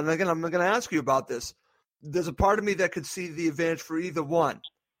 and again, I'm going to ask you about this. There's a part of me that could see the advantage for either one.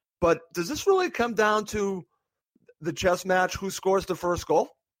 But does this really come down to the chess match, who scores the first goal?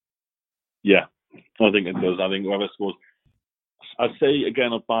 Yeah, I think it does. I think whoever scores, I'd say,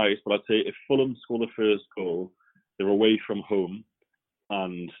 again, I'm biased, but I'd say if Fulham score the first goal, they're away from home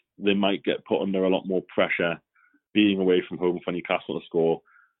and they might get put under a lot more pressure being away from home for Newcastle to score.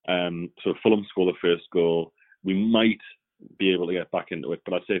 So if Fulham score the first goal, we might be able to get back into it.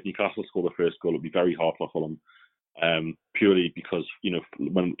 But I'd say if Newcastle score the first goal, it would be very hard for Fulham, purely because,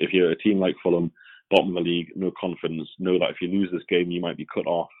 if you're a team like Fulham, bottom of the league, no confidence, know that if you lose this game, you might be cut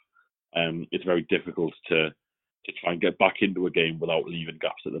off. It's very difficult to try and get back into a game without leaving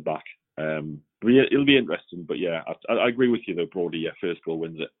gaps at the back. But yeah, it'll be interesting. But yeah, I agree with you though, broadly. Yeah, first goal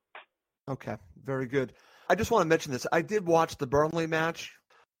wins it. Okay, very good. I just want to mention this. I did watch the Burnley match.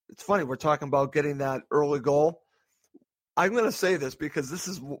 It's funny, we're talking about getting that early goal. I'm going to say this because this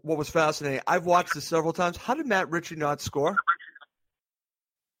is what was fascinating. I've watched this several times. How did Matt Ritchie not score?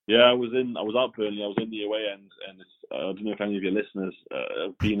 Yeah, I was at Burnley. I was in the away end, and I don't know if any of your listeners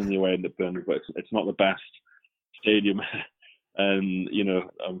have been in the away end at Burnley, but it's not the best stadium. And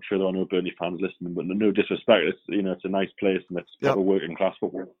I'm sure there are no Burnley fans listening, but no disrespect. It's a nice place and it's a working class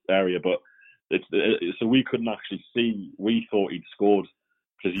football area, but so we couldn't actually see. We thought he'd scored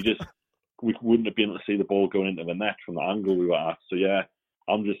because we wouldn't have been able to see the ball going into the net from the angle we were at. So yeah,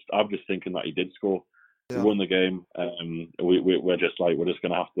 I'm just thinking that he did score. Yeah. We won the game. We're just going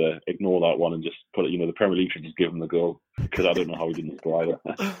to have to ignore that one and just put it. The Premier League should just give him the goal because I don't know how he didn't score either.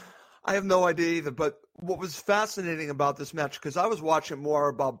 I have no idea either. But what was fascinating about this match, because I was watching more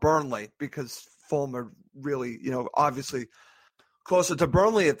about Burnley because Fulham are really, obviously closer to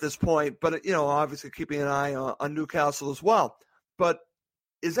Burnley at this point, but obviously keeping an eye on Newcastle as well. But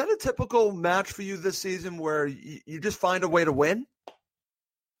is that a typical match for you this season where you just find a way to win?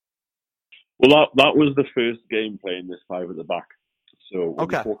 Well, that was the first game playing this five at the back. So when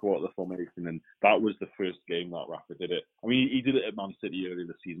we talk about the formation, and that was the first game that Rafa did it. I mean, he did it at Man City earlier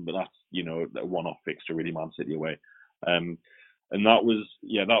this season, but that's, a one-off fixture, really, Man City away. And that was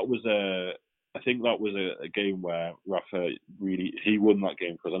I think that was a game where Rafa really, he won that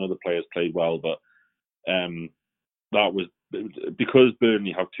game because I know the players played well, but that was, because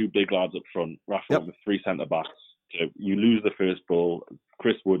Burnley have two big lads up front, Rafa went with three centre-backs. So you lose the first ball,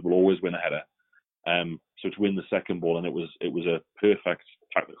 Chris Wood will always win a header. So to win the second ball, and it was a perfect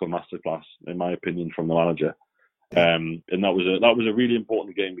tactical masterclass, in my opinion, from the manager. And that was a really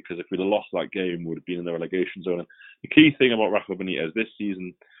important game because if we'd have lost that game, we would have been in the relegation zone. And the key thing about Rafa Benitez this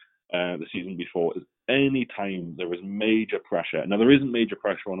season, the season before, is any time there was major pressure. Now there isn't major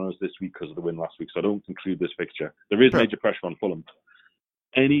pressure on us this week because of the win last week, so I don't include this fixture. There is major pressure on Fulham.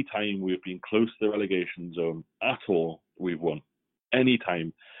 Any time we've been close to the relegation zone at all, we've won. Any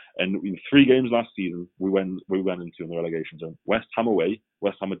time. And in 3 games last season, we went into in the relegation zone. West Ham away.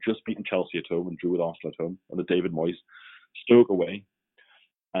 West Ham had just beaten Chelsea at home and drew with Arsenal at home under David Moyes. Stoke away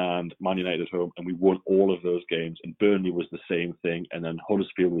and Man United at home, and we won all of those games. And Burnley was the same thing, and then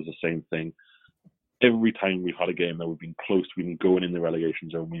Huddersfield was the same thing. Every time we've had a game that we've been close to even going in the relegation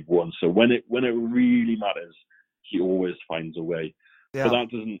zone, we've won. So when it really matters, he always finds a way. Yeah. But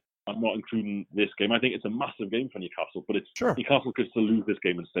that doesn't. I'm not including this game. I think it's a massive game for Newcastle, but Newcastle could still lose this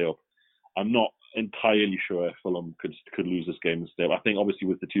game and stay up. I'm not entirely sure if Fulham could lose this game and stay up. I think obviously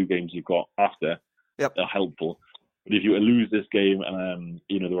with the 2 games you've got after, they're helpful. But if you lose this game, and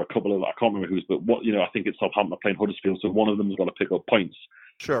there were a couple of, I can't remember who's, but I think it's Southampton playing Huddersfield, so one of them's got to pick up points.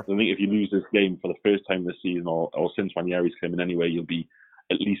 Sure. So I think if you lose this game for the first time this season, or since Ranieri's come in anyway, you'll be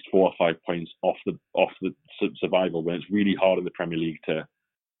at least 4 or 5 points off the survival, when it's really hard in the Premier League to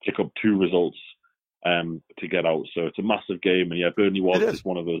pick up 2 results to get out. So it's a massive game, and Burnley was just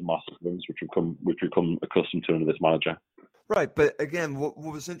one of those massive wins which we've come accustomed to under this manager. Right, but again, what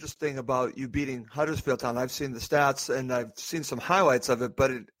was interesting about you beating Huddersfield Town, I've seen the stats and I've seen some highlights of it,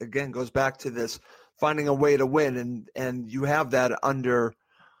 but it again goes back to this finding a way to win, and you have that under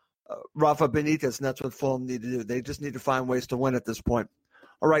Rafa Benitez, and that's what Fulham need to do. They just need to find ways to win at this point.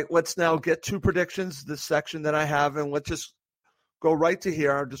 All right, let's now get to predictions, this section that I have, and let's just go right to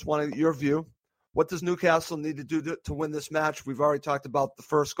here. I just wanted your view. What does Newcastle need to do to win this match? We've already talked about the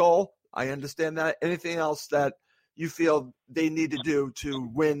first goal. I understand that. Anything else that you feel they need to do to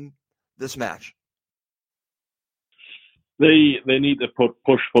win this match? They need to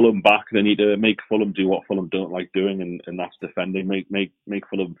push Fulham back. They need to make Fulham do what Fulham don't like doing, and that's defending. Make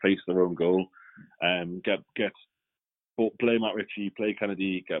Fulham face their own goal. Play Matt Ritchie, play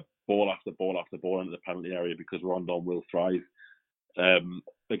Kennedy, get ball after ball after ball into the penalty area, because Rondon will thrive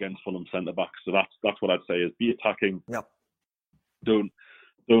against Fulham centre backs. So that's what I'd say is be attacking. Yep.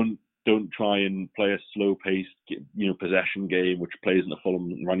 Don't try and play a slow paced possession game which plays into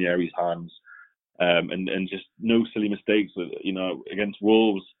Fulham and Ranieri's hands. And just no silly mistakes. Against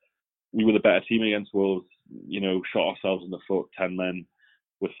Wolves, we were the better team against Wolves. Shot ourselves in the foot, 10 men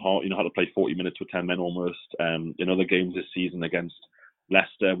had to play 40 minutes with 10 men almost. In other games this season against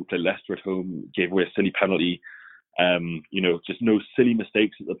Leicester, we played Leicester at home, gave away a silly penalty. Just no silly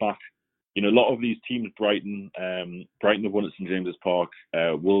mistakes at the back. A lot of these teams, Brighton have won at St James's Park,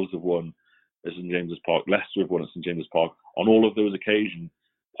 Wolves have won at St James's Park, Leicester have won at St James's Park. On all of those occasions,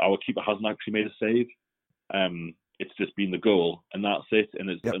 our keeper hasn't actually made a save. It's just been the goal, and that's it. And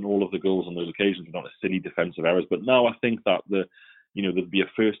and all of the goals on those occasions are not a silly defensive errors. But now I think that there'd be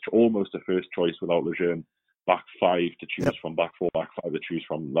almost a first choice without Lejeune, back five to choose from, back four, back five to choose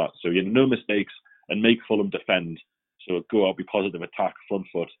from. That. So no mistakes and make Fulham defend. So go out, be positive, attack, front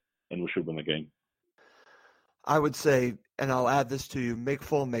foot, and we should win the game. I would say, and I'll add this to you, make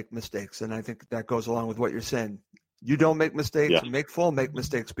Fulham make mistakes, and I think that goes along with what you're saying. You don't make mistakes, make Fulham make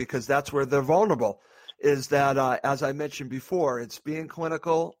mistakes, because that's where they're vulnerable, is that, as I mentioned before, it's being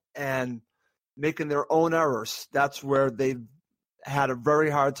clinical and making their own errors. That's where they've had a very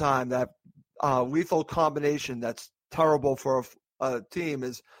hard time. That lethal combination that's terrible for a team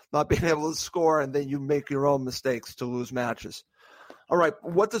is not being able to score, and then you make your own mistakes to lose matches. All right,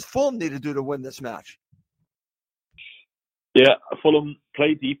 what does Fulham need to do to win this match? Yeah, Fulham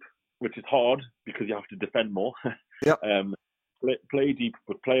play deep, which is hard because you have to defend more. Play deep,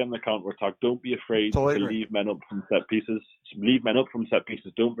 but play on the counter-attack. Don't be afraid to leave men up from set pieces. Leave men up from set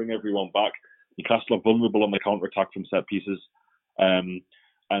pieces. Don't bring everyone back. Newcastle are vulnerable on the counter-attack from set pieces. And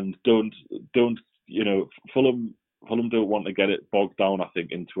don't Fulham don't want to get it bogged down, I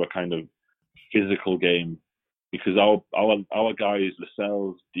think, into a kind of physical game, because our guys,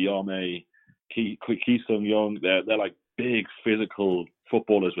 Lascelles, Diame, Ki Sung-Young, they're like big physical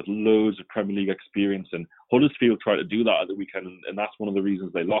footballers with loads of Premier League experience, and Huddersfield tried to do that at the weekend, and that's one of the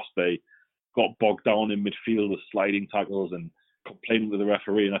reasons they lost. They got bogged down in midfield with sliding tackles and complaining to the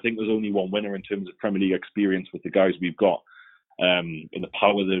referee, and I think there's only one winner in terms of Premier League experience with the guys we've got, in the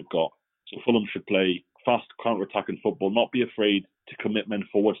power they've got. So Fulham should play fast counter-attacking football, not be afraid to commit men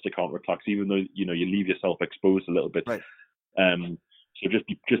forwards to counter-attacks, even though you leave yourself exposed a little bit. Right. So just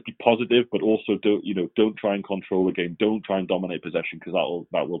be positive, but also don't try and control the game. Don't try and dominate possession, because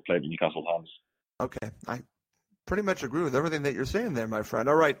that will play in Newcastle's hands. Okay, I pretty much agree with everything that you're saying there, my friend.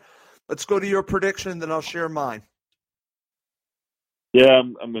 All right, let's go to your prediction, then I'll share mine. Yeah,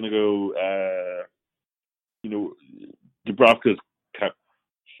 I'm going to go. Dubravka's kept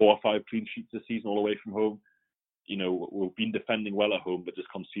 4 or 5 clean sheets this season all away from home. We've been defending well at home, but just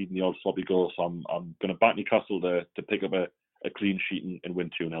conceding the odd sloppy goal. So I'm going to back Newcastle to pick up a clean sheet and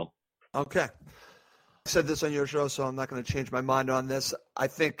win 2-0. Okay. I said this on your show, so I'm not going to change my mind on this. I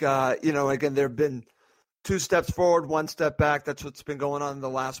think, again, there have been 2 steps forward, 1 step back. That's what's been going on in the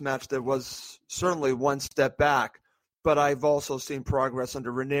last match. There was certainly 1 step back, but I've also seen progress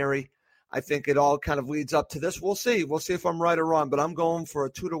under Ranieri. I think it all kind of leads up to this. We'll see. We'll see if I'm right or wrong, but I'm going for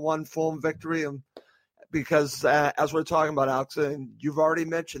a 2-1 Fulham victory. Because as we're talking about, Alex, and you've already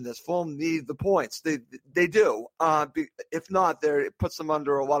mentioned this, Fulham need the points. They do. If not, it puts them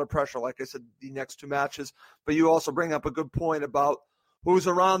under a lot of pressure, like I said, the next 2 matches. But you also bring up a good point about who's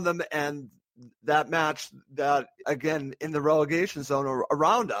around them, and that match that, again, in the relegation zone or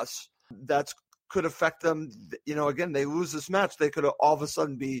around us, that could affect them. Again, they lose this match, they could all of a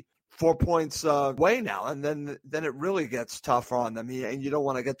sudden be 4 points away now, and then it really gets tougher on them, and you don't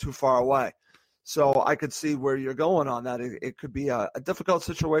want to get too far away. So I could see where you're going on that. It could be a difficult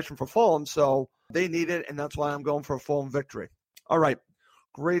situation for Fulham, so they need it, and that's why I'm going for a Fulham victory. All right.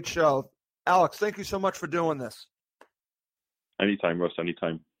 Great show. Alex, thank you so much for doing this. Anytime, Russ,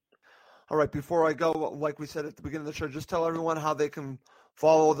 anytime. All right. Before I go, like we said at the beginning of the show, just tell everyone how they can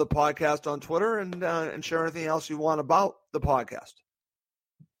follow the podcast on Twitter and share anything else you want about the podcast.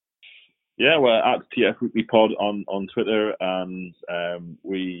 Yeah, we're at TF Weekly Pod on Twitter, and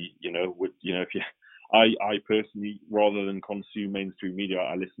I personally, rather than consume mainstream media,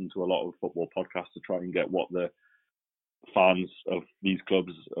 I listen to a lot of football podcasts to try and get what the fans of these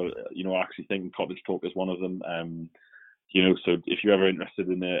clubs, actually think. Cottage Talk is one of them. So if you're ever interested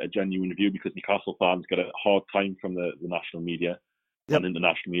in a genuine view, because Newcastle fans get a hard time from the national media and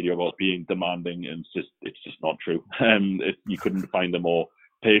international media about being demanding, and it's just not true. You couldn't find a more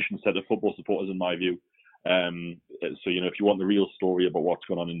patient set of football supporters, in my view. If you want the real story about what's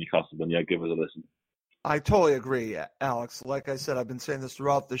going on in Newcastle, then yeah, give us a listen. I totally agree, Alex. Like I said, I've been saying this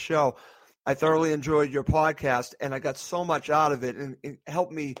throughout the show. I thoroughly enjoyed your podcast, and I got so much out of it, and it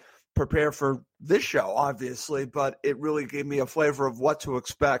helped me prepare for this show, obviously, but it really gave me a flavor of what to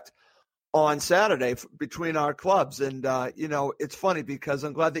expect on Saturday between our clubs. And, it's funny because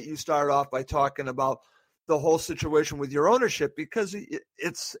I'm glad that you started off by talking about the whole situation with your ownership, because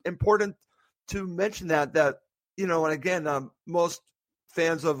it's important to mention that, and again, most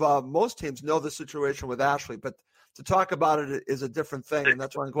fans of most teams know the situation with Ashley, but to talk about it is a different thing. And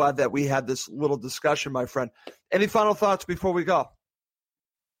that's why I'm glad that we had this little discussion, my friend. Any final thoughts before we go?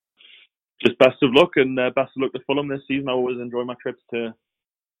 Just best of luck, and best of luck to Fulham this season. I always enjoy my trips to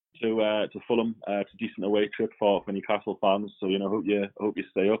Fulham. It's a decent away trip for Newcastle fans. So I hope you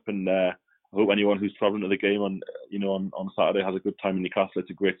stay up, and I hope anyone who's travelling to the game on Saturday has a good time in Newcastle. It's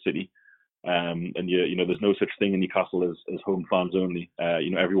a great city, and there's no such thing in Newcastle as home fans only.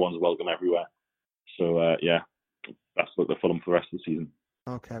 Everyone's welcome everywhere. So best of luck to Fulham for the rest of the season.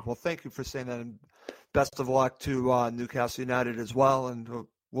 Okay, well, thank you for saying that, and best of luck to Newcastle United as well. And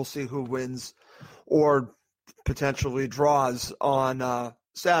we'll see who wins or potentially draws on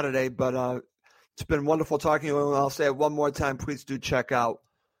Saturday. But it's been wonderful talking to you. And I'll say it one more time, please do check out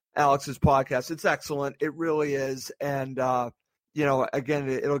Alex's podcast. It's excellent. It really is. And, again,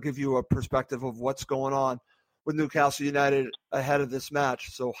 it'll give you a perspective of what's going on with Newcastle United ahead of this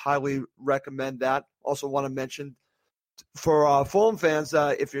match. So highly recommend that. Also want to mention for Fulham fans,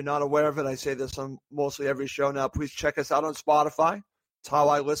 if you're not aware of it, I say this on mostly every show now, please check us out on Spotify. It's how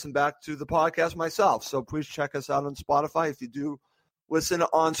I listen back to the podcast myself. So please check us out on Spotify. If you do listen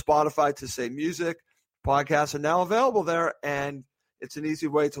on Spotify to Say Music, podcasts are now available there, and it's an easy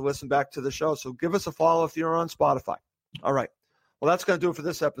way to listen back to the show. So give us a follow if you're on Spotify. All right. Well, that's going to do it for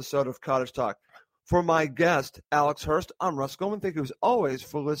this episode of Cottage Talk. For my guest, Alex Hurst, I'm Russ Goldman. Thank you as always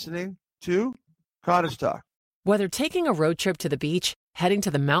for listening to Cottage Talk. Whether taking a road trip to the beach, heading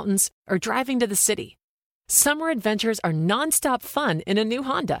to the mountains, or driving to the city, summer adventures are nonstop fun in a new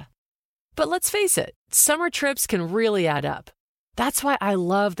Honda. But let's face it, summer trips can really add up. That's why I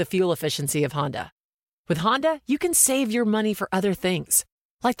love the fuel efficiency of Honda. With Honda, you can save your money for other things,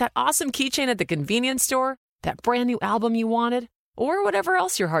 like that awesome keychain at the convenience store, that brand new album you wanted, or whatever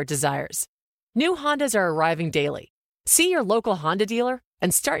else your heart desires. New Hondas are arriving daily. See your local Honda dealer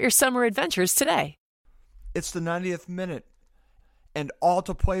and start your summer adventures today. It's the 90th minute, and all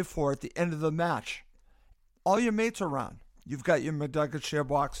to play for at the end of the match. All your mates are around. You've got your McNugget share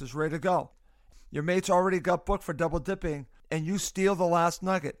boxes ready to go. Your mates already got booked for double dipping, and you steal the last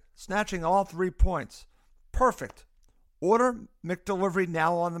nugget, snatching all 3 points. Perfect. Order McDelivery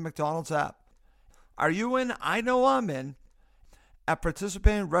now on the McDonald's app. Are you in? I know I'm in. At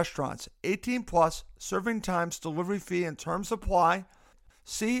participating restaurants, 18 plus, serving times, delivery fee, and terms apply.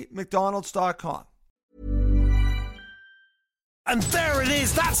 See McDonald's.com. And there it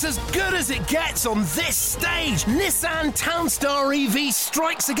is, that's as good as it gets on this stage. Nissan Townstar EV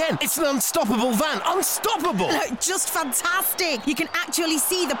strikes again. It's an unstoppable van, unstoppable. Look, just fantastic. You can actually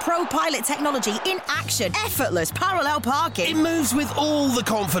see the ProPilot technology in action. Effortless parallel parking. It moves with all the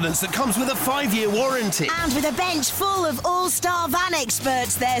confidence that comes with a 5-year warranty. And with a bench full of all-star van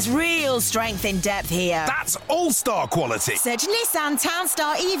experts, there's real strength in depth here. That's all-star quality. Search Nissan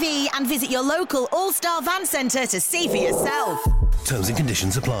Townstar EV and visit your local all-star van centre to see for yourself. Terms and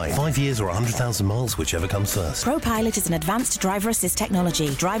conditions apply. 5 years or 100,000 miles, whichever comes first. ProPilot is an advanced driver assist technology.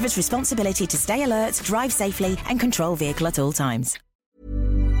 Driver's responsibility to stay alert, drive safely, and control vehicle at all times.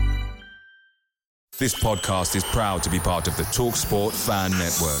 This podcast is proud to be part of the TalkSport Fan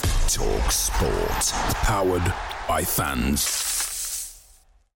Network. TalkSport. Powered by fans.